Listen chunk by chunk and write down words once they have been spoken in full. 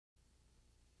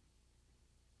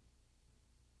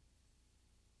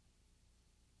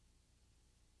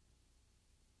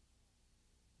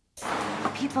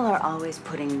People are always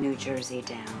putting New Jersey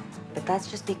down, but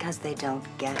that's just because they don't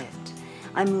get it.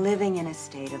 I'm living in a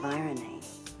state of irony.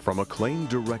 From acclaimed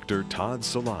director Todd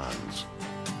Solondz.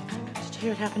 Did you hear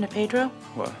what happened to Pedro?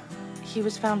 What? He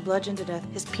was found bludgeoned to death.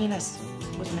 His penis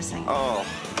was missing. Oh.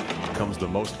 Comes the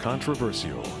most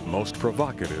controversial, most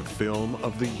provocative film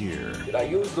of the year. Did I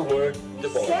use the word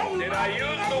divorce? Did I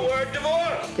use the word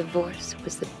divorce? Divorce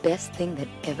was the best thing that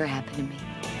ever happened to me.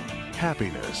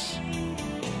 Happiness.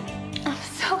 I'm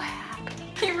so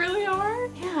happy. You really are?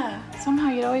 Yeah. Somehow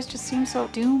you'd always just seem so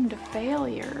doomed to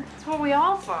failure. That's what we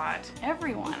all thought.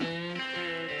 Everyone.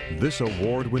 This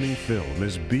award-winning film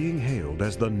is being hailed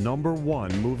as the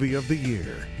 #1 movie of the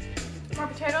year. More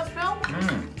potatoes, Bill?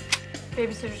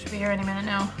 Babysitter should be here any minute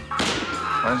now.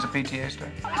 When does the PTA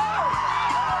start?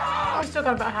 Oh, we still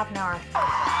got about half an hour.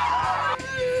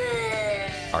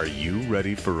 Are you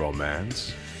ready for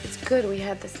romance? It's good we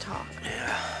had this talk.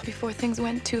 Yeah. Before things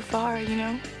went too far, you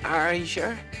know? Are you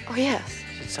sure? Oh, yes.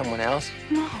 Is it someone else?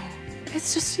 No,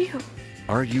 it's just you.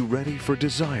 Are you ready for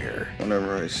desire?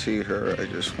 Whenever I see her, I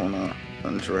just want to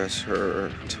undress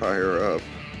her, tie her up.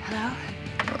 Hello?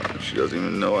 She doesn't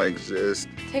even know I exist.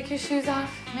 Take your shoes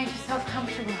off. Make yourself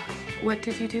comfortable. What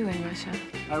did you do in Russia?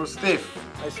 I was thief.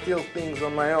 I steal things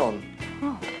on my own.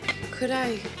 Oh. Could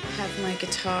I have my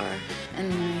guitar and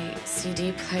my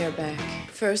CD player back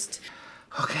first?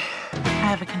 Okay. I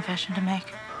have a confession to make.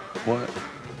 What?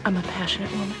 I'm a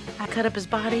passionate woman. I cut up his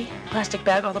body, plastic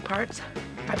bag all the parts.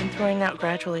 I've been throwing it out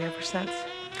gradually ever since.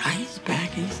 I use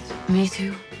baggies. Me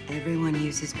too. Everyone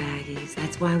uses baggies.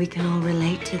 That's why we can all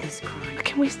relate to this crime. But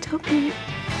can we still be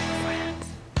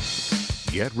friends?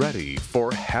 Get ready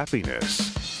for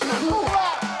happiness.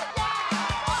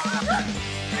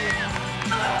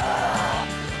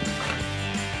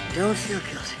 Don't feel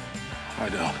guilty. I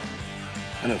don't.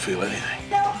 I don't feel anything.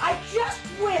 No, I just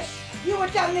wish you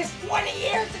had done this 20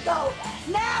 years ago.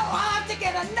 Now I'll have to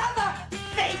get another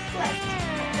facelift.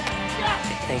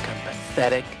 You think I'm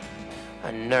pathetic? A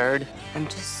nerd? I'm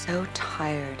just so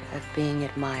tired of being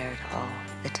admired all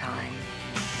the time.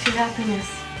 To happiness.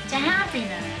 To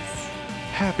happiness.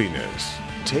 Happiness.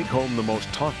 Take home the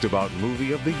most talked about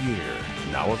movie of the year.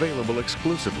 Now available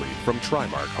exclusively from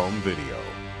Trimark Home Video.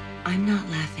 I'm not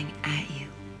laughing at you.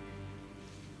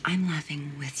 I'm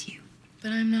laughing with you.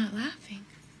 But I'm not laughing.